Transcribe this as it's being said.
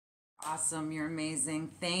Awesome. You're amazing.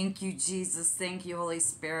 Thank you, Jesus. Thank you, Holy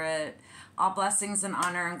Spirit. All blessings and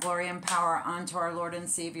honor and glory and power unto our Lord and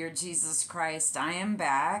Savior, Jesus Christ. I am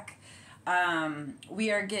back. We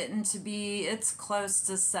are getting to be, it's close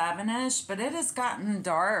to 7-ish, but it has gotten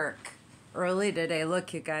dark early today.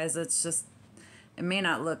 Look, you guys, it's just, it may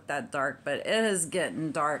not look that dark, but it is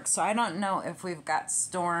getting dark. So I don't know if we've got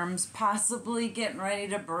storms possibly getting ready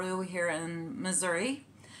to brew here in Missouri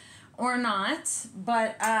or not,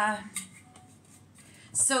 but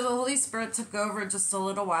so the Holy Spirit took over just a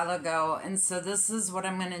little while ago, and so this is what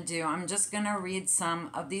I'm going to do. I'm just going to read some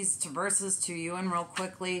of these verses to you, and real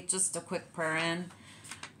quickly, just a quick prayer in.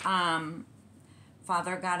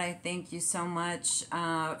 Father God, I thank you so much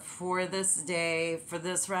for this day, for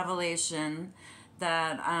this revelation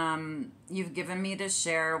that you've given me to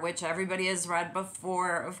share, which everybody has read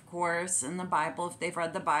before, of course, in the Bible, if they've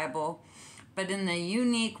read the Bible. But in the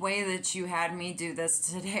unique way that you had me do this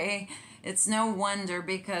today, it's no wonder,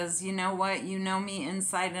 because you know what? You know me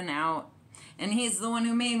inside and out. And he's the one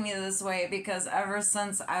who made me this way, because ever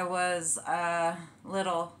since I was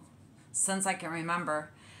little, since I can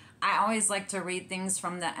remember, I always like to read things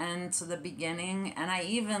from the end to the beginning. And I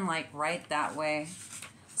even like write that way.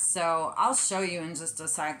 So I'll show you in just a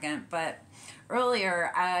second. But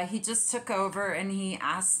earlier, he just took over and he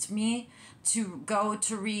asked me to go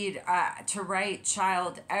to read, to write,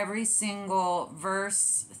 child, every single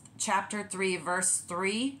verse, chapter 3, verse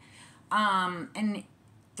 3, and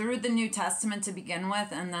through the New Testament to begin with,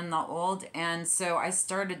 and then the Old. And so I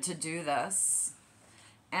started to do this.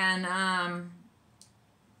 And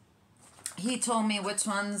he told me which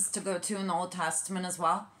ones to go to in the Old Testament as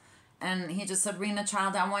well. And he just said, Rena,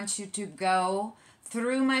 child, I want you to go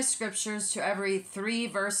through my scriptures to every 3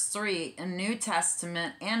 verse 3 in New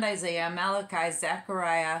Testament and Isaiah, Malachi,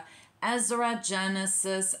 Zechariah, Ezra,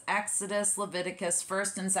 Genesis, Exodus, Leviticus,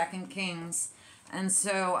 1st and 2nd Kings. And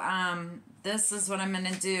so this is what I'm going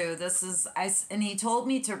to do. And he told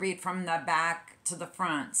me to read from the back to the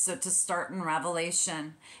front. So to start in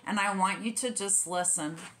Revelation. And I want you to just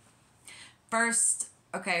listen. First,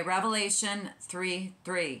 okay, Revelation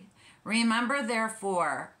 3:3. Remember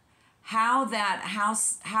therefore how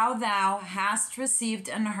thou hast received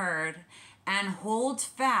and heard, and hold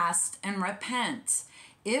fast and repent.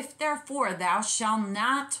 If therefore thou shalt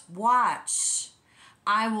not watch,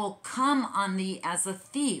 I will come on thee as a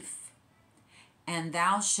thief, and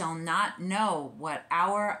thou shalt not know what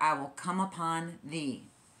hour I will come upon thee.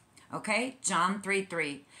 Okay, John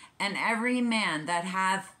 3:3. And every man that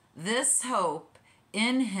hath this hope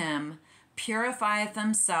in him purifieth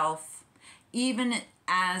himself, even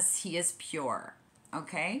as he is pure.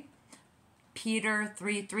 Okay? Peter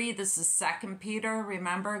 3:3. This is 2 Peter.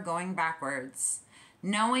 Remember, going backwards.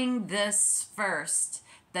 Knowing this first,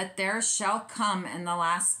 that there shall come in the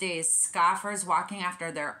last days scoffers walking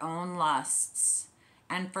after their own lusts.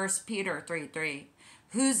 And 1 Peter 3:3.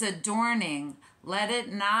 Whose adorning, let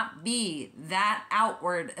it not be that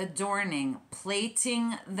outward adorning,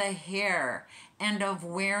 plaiting the hair, and of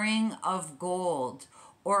wearing of gold,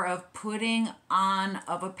 or of putting on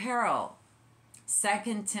of apparel.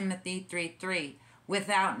 2 Timothy 3:3.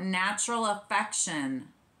 Without natural affection,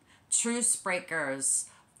 truce breakers,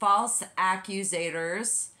 false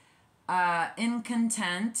accusators,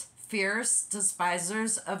 incontent, fierce,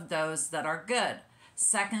 despisers of those that are good.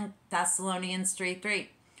 2 Thessalonians 3:3.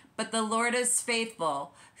 But the Lord is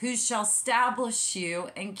faithful, who shall establish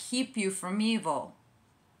you and keep you from evil.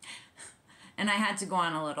 And I had to go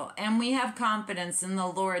on a little. And we have confidence in the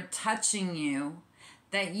Lord touching you,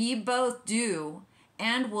 that ye both do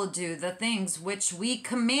and will do the things which we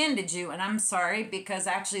commanded you. And I'm sorry, because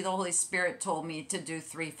actually the Holy Spirit told me to do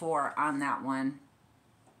 3:4 on that one.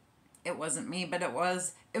 It wasn't me, but it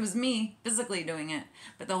was me physically doing it.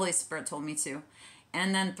 But the Holy Spirit told me to.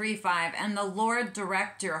 And then 3:5. And the Lord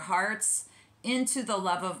direct your hearts into the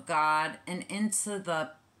love of God and into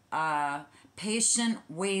the patient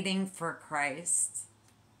waiting for Christ.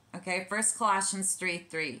 Okay, 1 Colossians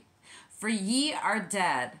 3:3. For ye are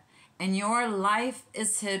dead, and your life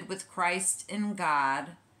is hid with Christ in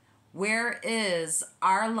God. Where is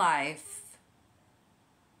our life?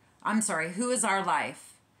 Who is our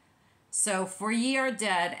life? So, for ye are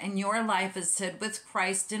dead, and your life is hid with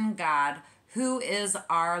Christ in God. Who is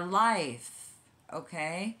our life?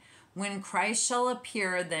 Okay? When Christ shall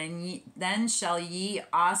appear, then shall ye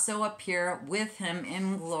also appear with him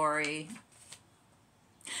in glory.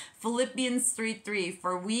 Philippians 3:3,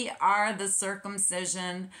 for we are the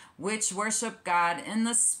circumcision which worship God in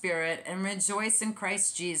the Spirit and rejoice in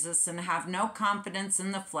Christ Jesus and have no confidence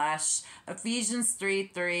in the flesh. Ephesians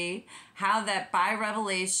 3:3, how that by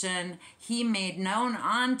revelation he made known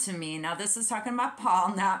unto me. Now this is talking about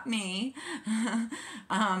Paul, not me.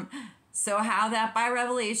 So how that by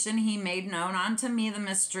revelation he made known unto me the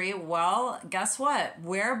mystery. Well, guess what?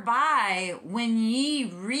 Whereby when ye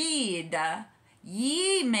read,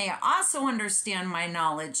 ye may also understand my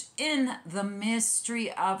knowledge in the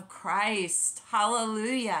mystery of Christ.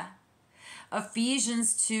 Hallelujah.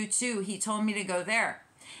 Ephesians 2:2, he told me to go there.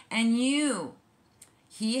 And you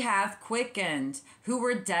he hath quickened, who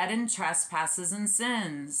were dead in trespasses and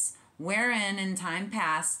sins, wherein in time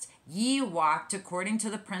past ye walked according to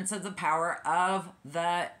the prince of the power of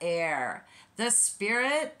the air, the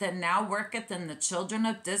spirit that now worketh in the children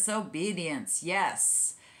of disobedience.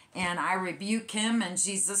 Yes. And I rebuke him and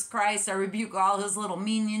Jesus Christ. I rebuke all his little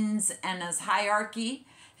minions and his hierarchy,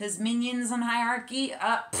 his minions and hierarchy,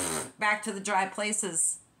 up back to the dry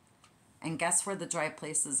places. And guess where the dry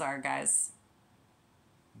places are, guys?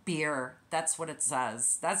 Beer. That's what it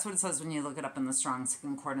says. That's what it says when you look it up in the Strong's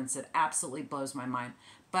Concordance. It absolutely blows my mind.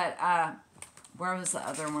 But where was the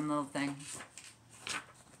other one little thing?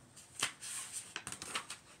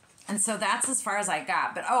 And so that's as far as I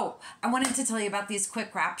got. But oh, I wanted to tell you about these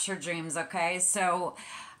quick rapture dreams, okay? So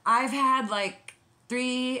I've had like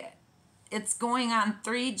it's going on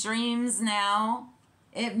 3 dreams now.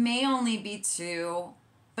 It may only be 2.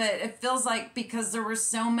 But it feels like because there were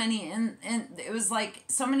so many, it was like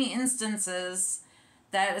so many instances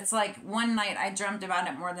that it's like one night I dreamt about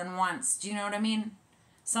it more than once. Do you know what I mean?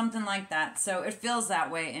 Something like that. So it feels that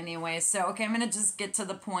way anyway. So, okay, I'm going to just get to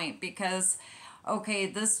the point because, okay,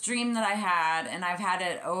 this dream that I had, and I've had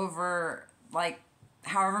it over like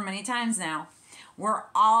however many times now, we're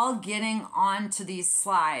all getting onto these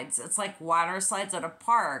slides. It's like water slides at a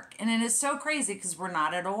park. And it is so crazy because we're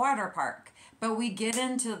not at a water park. But we get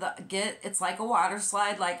into it's like a water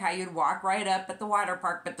slide, like how you'd walk right up at the water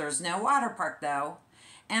park, but there's no water park though.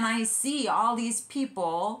 And I see all these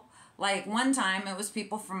people, like one time it was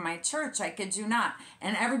people from my church, I kid you not.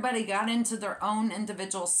 And everybody got into their own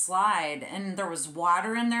individual slide and there was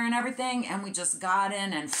water in there and everything. And we just got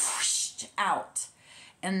in and whooshed out.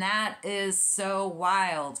 And that is so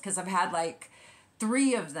wild because I've had like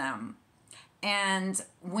 3 of them. And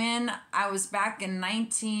when I was back in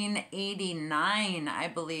 1989, I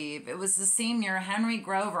believe, it was the same year, Henry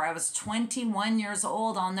Grover, I was 21 years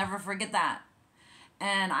old. I'll never forget that.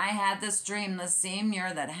 And I had this dream the same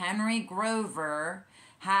year that Henry Grover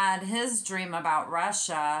had his dream about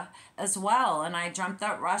Russia as well. And I dreamt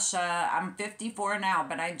that Russia, I'm 54 now,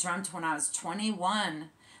 but I dreamt when I was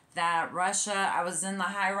 21 that Russia, I was in the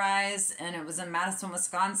high rise and it was in Madison,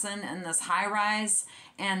 Wisconsin, in this high rise,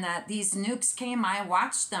 and that these nukes came. I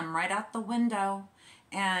watched them right out the window,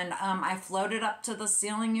 and I floated up to the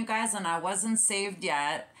ceiling, you guys, and I wasn't saved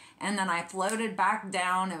yet. And then I floated back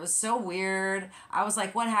down. It was so weird. I was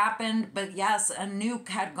like, what happened? But yes, a nuke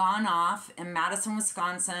had gone off in Madison,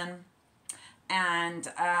 Wisconsin.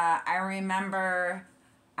 And I remember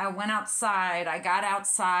I went outside. I got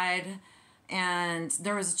outside and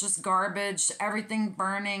there was just garbage, everything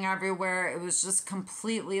burning everywhere. It was just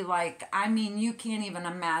completely like, I mean, you can't even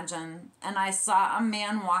imagine. And I saw a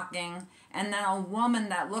man walking and then a woman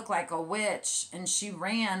that looked like a witch, and she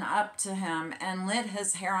ran up to him and lit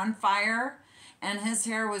his hair on fire, and his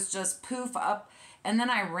hair was just poof up. And then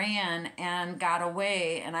I ran and got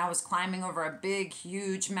away, and I was climbing over a big,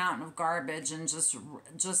 huge mountain of garbage and just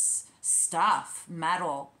stuff,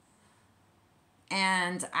 metal.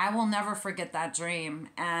 And I will never forget that dream.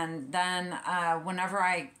 And then whenever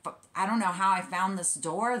I don't know how I found this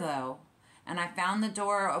door though. And I found the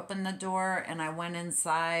door, opened the door, and I went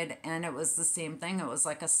inside, and it was the same thing. It was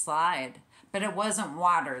like a slide, but it wasn't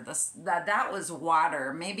water. That was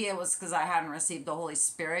water. Maybe it was because I hadn't received the Holy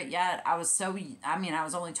Spirit yet. I was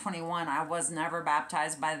only 21. I was never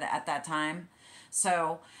baptized at that time.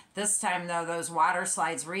 So this time though, those water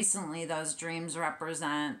slides recently, those dreams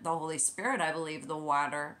represent the Holy Spirit, I believe, the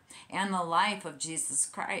water, and the life of Jesus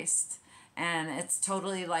Christ. And it's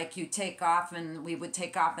totally like you take off, and we would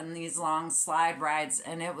take off in these long slide rides,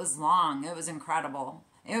 and it was long. It was incredible.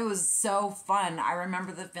 It was so fun. I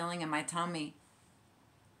remember the feeling in my tummy.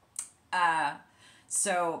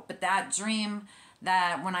 But that dream,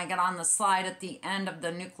 that when I got on the slide at the end of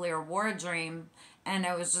the nuclear war dream, and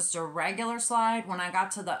it was just a regular slide, when I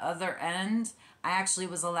got to the other end, I actually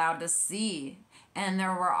was allowed to see. And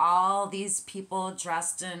there were all these people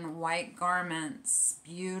dressed in white garments,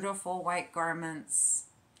 beautiful white garments.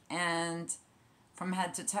 And from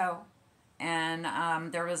head to toe. And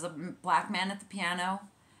there was a black man at the piano,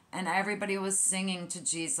 and everybody was singing to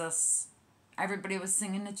Jesus. Everybody was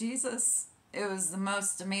singing to Jesus. It was the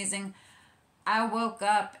most amazing. I woke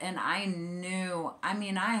up and I knew, I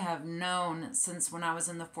mean, I have known since when I was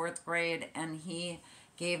in the 4th grade, and he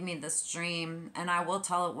gave me this dream, and I will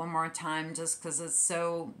tell it one more time just because it's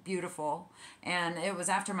so beautiful. And it was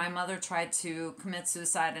after my mother tried to commit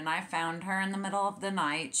suicide, and I found her in the middle of the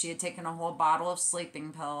night. She had taken a whole bottle of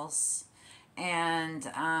sleeping pills, and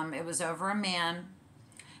it was over a man.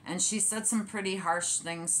 And she said some pretty harsh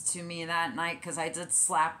things to me that night because I did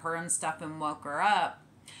slap her and stuff and woke her up.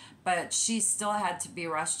 But she still had to be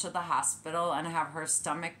rushed to the hospital and have her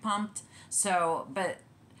stomach pumped. So, but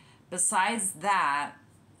besides that,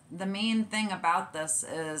 the main thing about this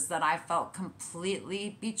is that I felt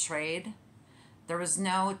completely betrayed. There was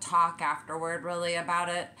no talk afterward really about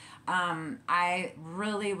it. I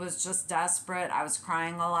really was just desperate. I was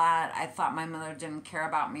crying a lot. I thought my mother didn't care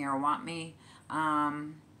about me or want me.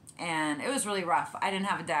 And it was really rough. I didn't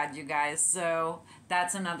have a dad, you guys. So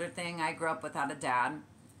that's another thing. I grew up without a dad.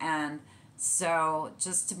 And so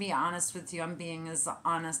just to be honest with you, I'm being as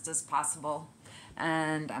honest as possible.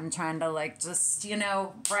 And I'm trying to like just, you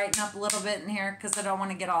know, brighten up a little bit in here because I don't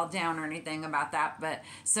want to get all down or anything about that. But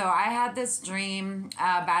so I had this dream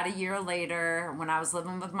about a year later when I was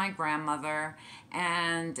living with my grandmother,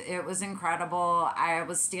 and it was incredible. I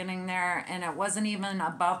was standing there and it wasn't even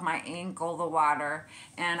above my ankle, the water.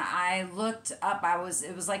 And I looked up,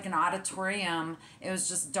 it was like an auditorium. It was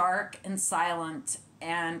just dark and silent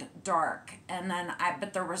and dark, and then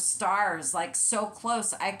but there were stars like so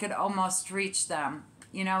close I could almost reach them.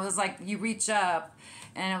 You know, it was like you reach up,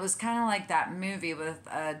 and it was kind of like that movie with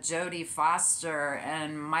Jodie Foster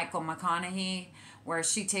and Michael McConaughey where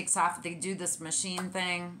she takes off, they do this machine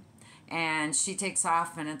thing and she takes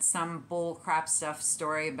off, and it's some bull crap stuff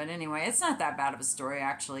story. But anyway, it's not that bad of a story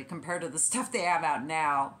actually compared to the stuff they have out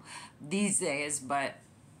now these days. But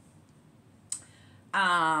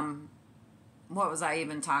what was I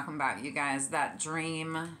even talking about, you guys? That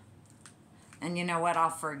dream. And you know what? I'll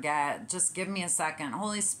forget. Just give me a second.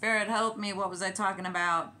 Holy Spirit, help me. What was I talking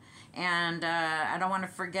about? And I don't want to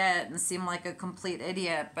forget and seem like a complete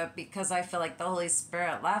idiot, but because I feel like the Holy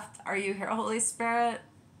Spirit left. Are you here, Holy Spirit?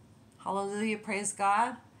 Hallelujah. Praise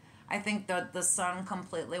God. I think that the sun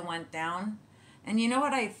completely went down. And you know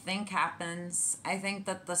what I think happens? I think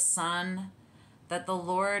that the sun, that the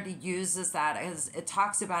Lord uses that, as it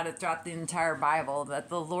talks about it throughout the entire Bible, that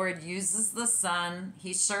the Lord uses the sun.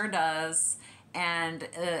 He sure does. And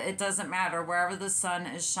it doesn't matter wherever the sun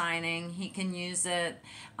is shining, he can use it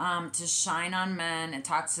to shine on men. It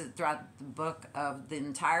talks throughout the book of the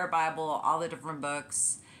entire Bible, all the different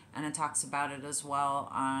books, and it talks about it as well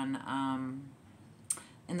on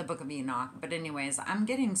in the book of Enoch. But anyways, I'm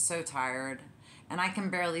getting so tired, and I can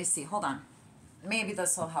barely see. Hold on. Maybe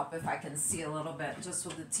this will help if I can see a little bit, just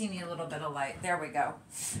with a teeny little bit of light. There we go.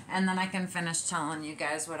 And then I can finish telling you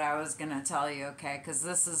guys what I was going to tell you, okay? Because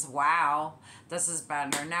this is, wow, this is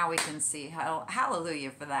better. Now we can see. Hallelujah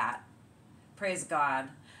for that. Praise God.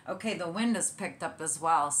 Okay, the wind is picked up as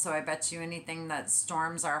well, so I bet you anything that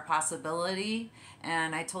storms are a possibility.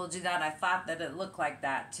 And I told you that. I thought that it looked like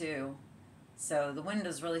that too. So the wind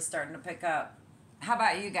is really starting to pick up. How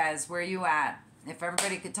about you guys? Where are you at? If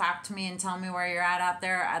everybody could talk to me and tell me where you're at out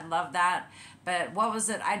there, I'd love that. But what was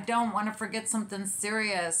it? I don't want to forget something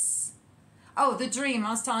serious. Oh, the dream. I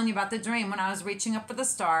was telling you about the dream when I was reaching up for the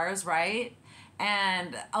stars, right?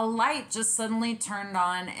 And a light just suddenly turned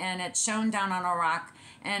on, and it shone down on a rock,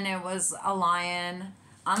 and it was a lion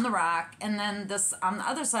on the rock. And then this, on the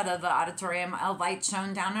other side of the auditorium, a light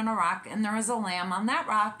shone down on a rock, and there was a lamb on that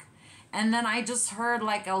rock. And then I just heard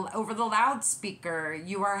like over the loudspeaker,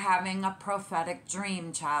 you are having a prophetic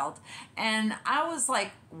dream, child. And I was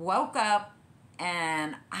like, woke up,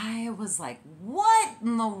 and I was like, what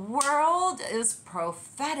in the world is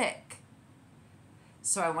prophetic?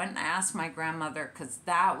 So I went and asked my grandmother, because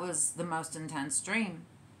that was the most intense dream.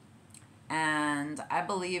 And I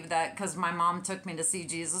believe that because my mom took me to see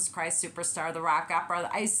Jesus Christ Superstar, the rock opera.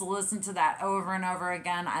 I used to listen to that over and over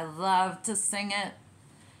again. I love to sing it.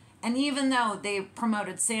 And even though they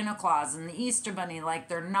promoted Santa Claus and the Easter Bunny like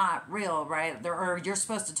they're not real, right? Or you're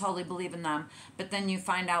supposed to totally believe in them, but then you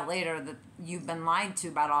find out later that you've been lied to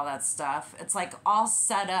about all that stuff. It's like all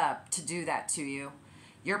set up to do that to you.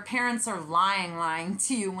 Your parents are lying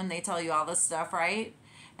to you when they tell you all this stuff, right?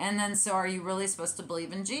 And then so are you really supposed to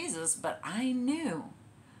believe in Jesus? But I knew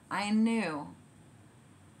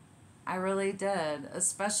I really did,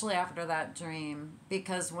 especially after that dream.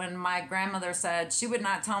 Because when my grandmother said she would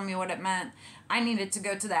not tell me what it meant, I needed to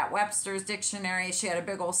go to that Webster's dictionary. She had a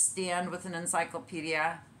big old stand with an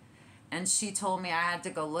encyclopedia. And she told me I had to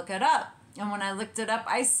go look it up. And when I looked it up,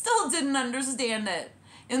 I still didn't understand it.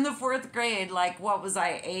 In the 4th grade, like, what was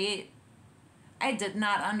I, 8? I did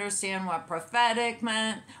not understand what prophetic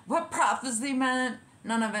meant, what prophecy meant,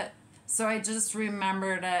 none of it. So I just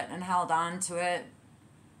remembered it and held on to it.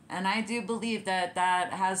 And I do believe that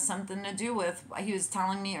that has something to do with, he was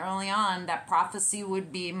telling me early on that prophecy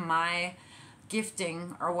would be my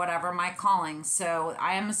gifting or whatever, my calling. So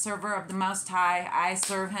I am a server of the Most High. I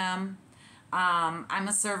serve him. I'm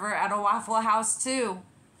a server at a Waffle House too.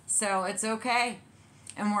 So it's okay.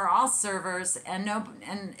 And we're all servers. And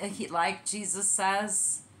he, like Jesus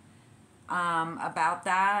says about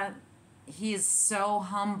that, he is so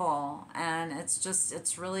humble. And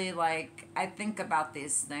it's really like, I think about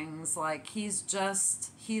these things. Like, he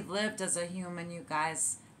lived as a human, you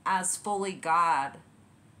guys, as fully God.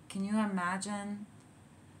 Can you imagine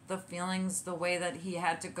the feelings, the way that he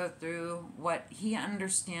had to go through, what he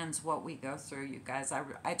understands what we go through, you guys.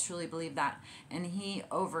 I truly believe that. And he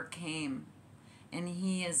overcame. And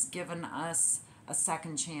he has given us a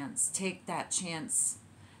second chance. Take that chance.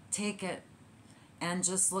 Take it. And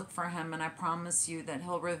just look for him. And I promise you that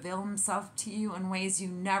he'll reveal himself to you in ways you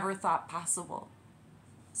never thought possible.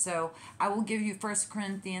 So I will give you 1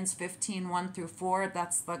 Corinthians 15, 1 through 4.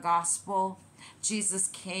 That's the gospel. Jesus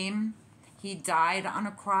came. He died on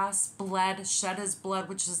a cross, bled, shed his blood,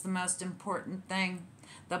 which is the most important thing.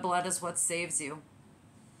 The blood is what saves you.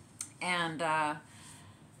 And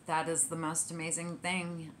that is the most amazing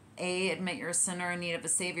thing. A, admit you're a sinner in need of a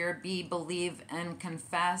Savior. B, believe and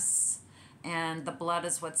confess. And the blood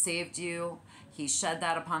is what saved you. He shed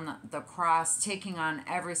that upon the cross, taking on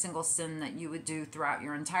every single sin that you would do throughout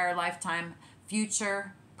your entire lifetime,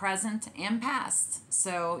 future, present, and past.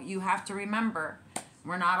 So you have to remember,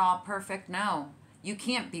 we're not all perfect. No, you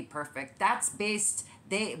can't be perfect. That's based,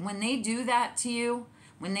 when they do that to you,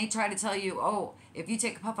 when they try to tell you, oh, if you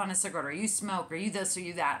take a puff on a cigarette, or you smoke, or you this, or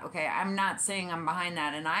you that, okay, I'm not saying I'm behind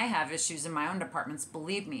that, and I have issues in my own departments,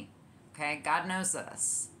 believe me, okay, God knows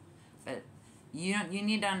this, but you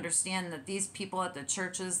need to understand that these people at the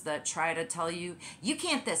churches that try to tell you, you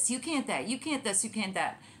can't this, you can't that, you can't this, you can't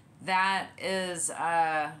that, that is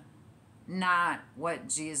not what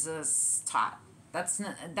Jesus taught.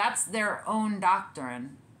 That's their own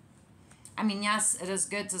doctrine. I mean, yes, it is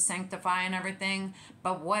good to sanctify and everything,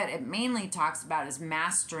 but what it mainly talks about is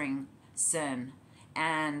mastering sin.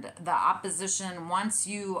 And the opposition, once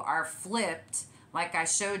you are flipped, like I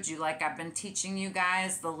showed you, like I've been teaching you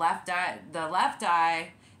guys, the left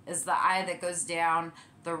eye is the eye that goes down,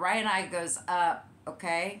 the right eye goes up,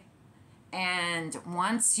 okay? And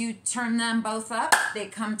once you turn them both up, they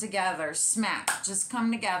come together, smack, just come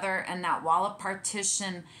together, and that wall of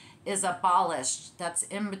partition is abolished. That's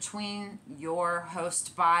in between your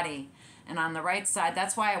host body. And on the right side,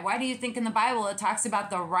 that's why do you think in the Bible it talks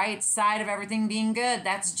about the right side of everything being good?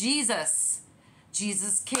 That's Jesus.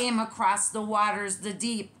 Jesus came across the waters, the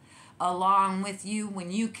deep, along with you.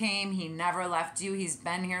 When you came, he never left you. He's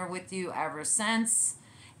been here with you ever since.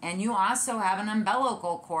 And you also have an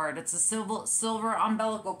umbilical cord. It's a silver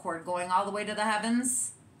umbilical cord going all the way to the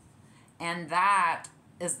heavens. And that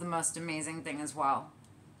is the most amazing thing as well,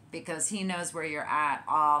 because he knows where you're at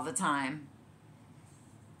all the time.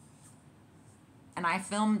 And I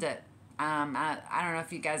filmed it. I don't know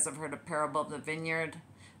if you guys have heard of Parable of the Vineyard,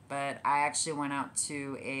 but I actually went out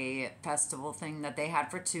to a festival thing that they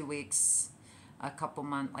had for 2 weeks, a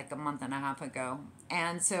month and a half ago.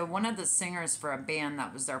 And so one of the singers for a band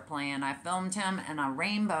that was there playing, I filmed him, and a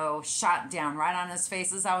rainbow shot down right on his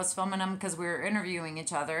face as I was filming him, because we were interviewing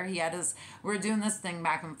each other. We were doing this thing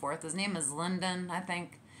back and forth. His name is Lyndon, I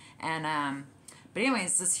think. And but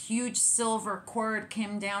anyways, this huge silver cord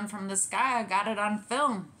came down from the sky. I got it on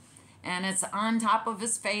film, and it's on top of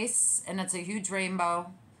his face, and it's a huge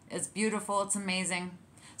rainbow. It's beautiful. It's amazing.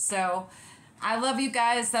 So I love you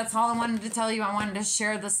guys. That's all I wanted to tell you. I wanted to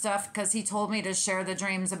share the stuff because he told me to share the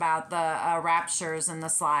dreams about the raptures and the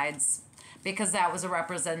slides, because that was a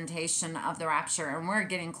representation of the rapture, and we're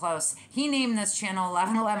getting close. He named this channel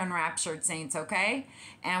 1111 Raptured Saints, okay?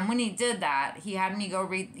 And when he did that, he had me go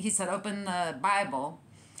read, he said, open the Bible,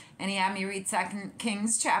 and he had me read 2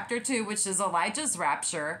 Kings chapter 2, which is Elijah's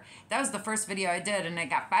rapture. That was the first video I did, and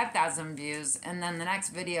it got 5,000 views, and then the next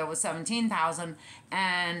video was 17,000,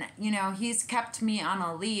 and, you know, he's kept me on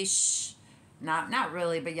a leash. Not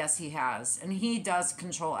really, but yes, he has. And he does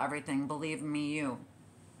control everything, believe me,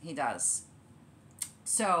 he does.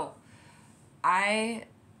 So, I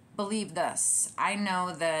believe this. I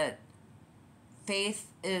know that faith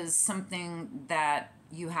is something that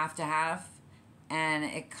you have to have, and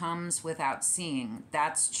it comes without seeing.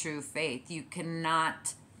 That's true faith. You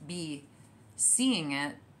cannot be seeing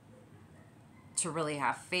it to really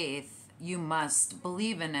have faith. You must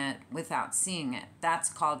believe in it without seeing it. That's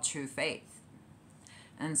called true faith.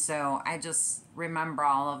 And so I just remember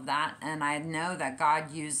all of that, and I know that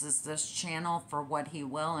God uses this channel for what he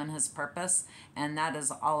will and his purpose, and that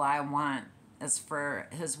is all I want, is for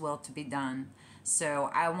his will to be done.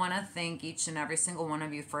 So I want to thank each and every single one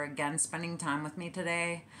of you for again spending time with me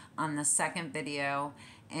today on the second video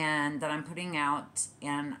and that I'm putting out.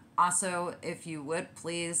 And also, if you would,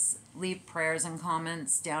 please leave prayers and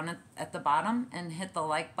comments down at the bottom and hit the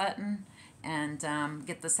like button and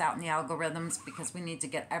get this out in the algorithms, because we need to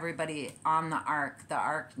get everybody on the ark. The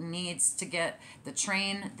ark needs to get the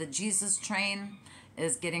train, the Jesus train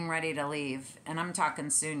is getting ready to leave, and I'm talking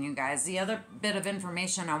soon, you guys. The other bit of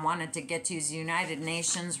information I wanted to get to is United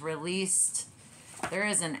Nations released, there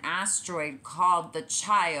is an asteroid called the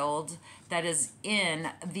Child that is in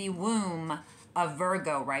the womb of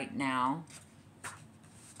Virgo right now.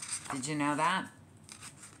 Did you know that?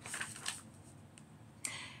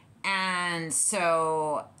 And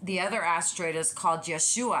so the other asteroid is called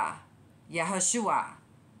YESHUA,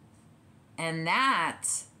 and that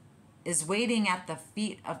is waiting at the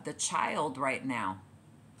feet of the Child right now.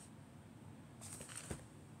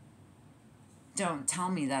 Don't tell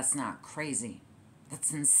me that's not crazy.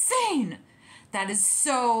 That's insane. That is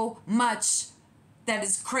so much. That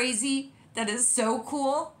is crazy. That is so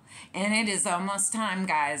cool. And it is almost time,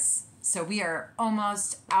 guys. So we are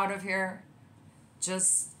almost out of here.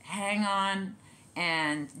 Just hang on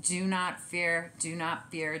and do not fear, do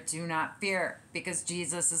not fear, do not fear, because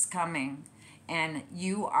Jesus is coming. And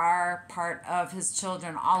you are part of his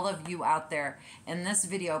children, all of you out there. In this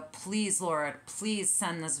video, please, Lord, please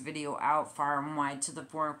send this video out far and wide to the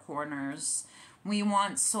four corners. We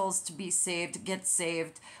want souls to be saved, get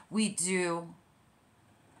saved. We do.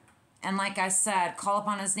 And like I said, call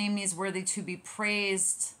upon his name, he is worthy to be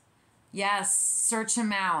praised. Yes, search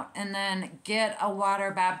him out, and then get a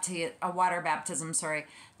water baptism.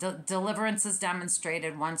 Deliverance is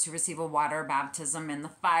demonstrated once you receive a water baptism, and the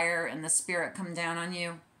fire and the Spirit come down on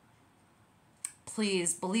you.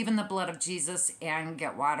 Please believe in the blood of Jesus and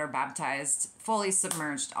get water baptized, fully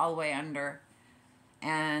submerged, all the way under.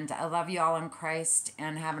 And I love you all in Christ,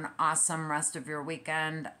 and have an awesome rest of your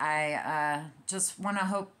weekend. I just want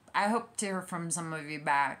to I hope to hear from some of you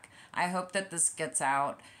back. I hope that this gets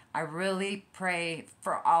out. I really pray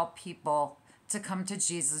for all people to come to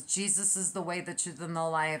Jesus. Jesus is the way, the truth, and the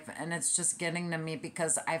life. And it's just getting to me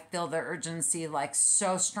because I feel the urgency like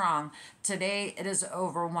so strong. Today, it has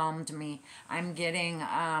overwhelmed me. I'm getting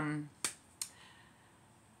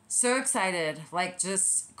so excited, like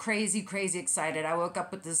just crazy, crazy excited. I woke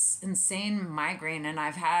up with this insane migraine, and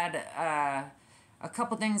I've had a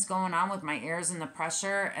couple things going on with my ears and the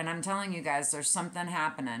pressure. And I'm telling you guys, there's something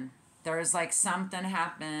happening. There's like something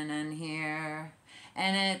happening here,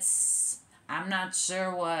 and I'm not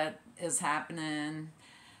sure what is happening.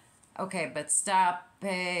 Okay, but stop,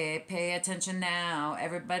 pay attention now.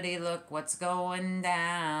 Everybody look what's going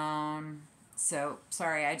down. So,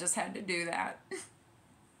 sorry, I just had to do that.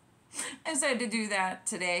 I just had to do that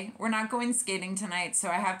today. We're not going skating tonight, so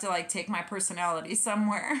I have to like take my personality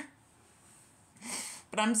somewhere.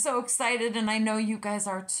 But I'm so excited, and I know you guys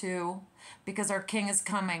are too, because our King is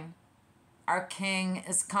coming. Our King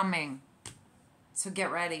is coming. So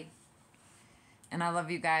get ready. And I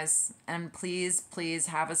love you guys. And please, please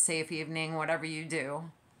have a safe evening, whatever you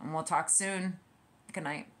do. And we'll talk soon. Good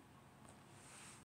night.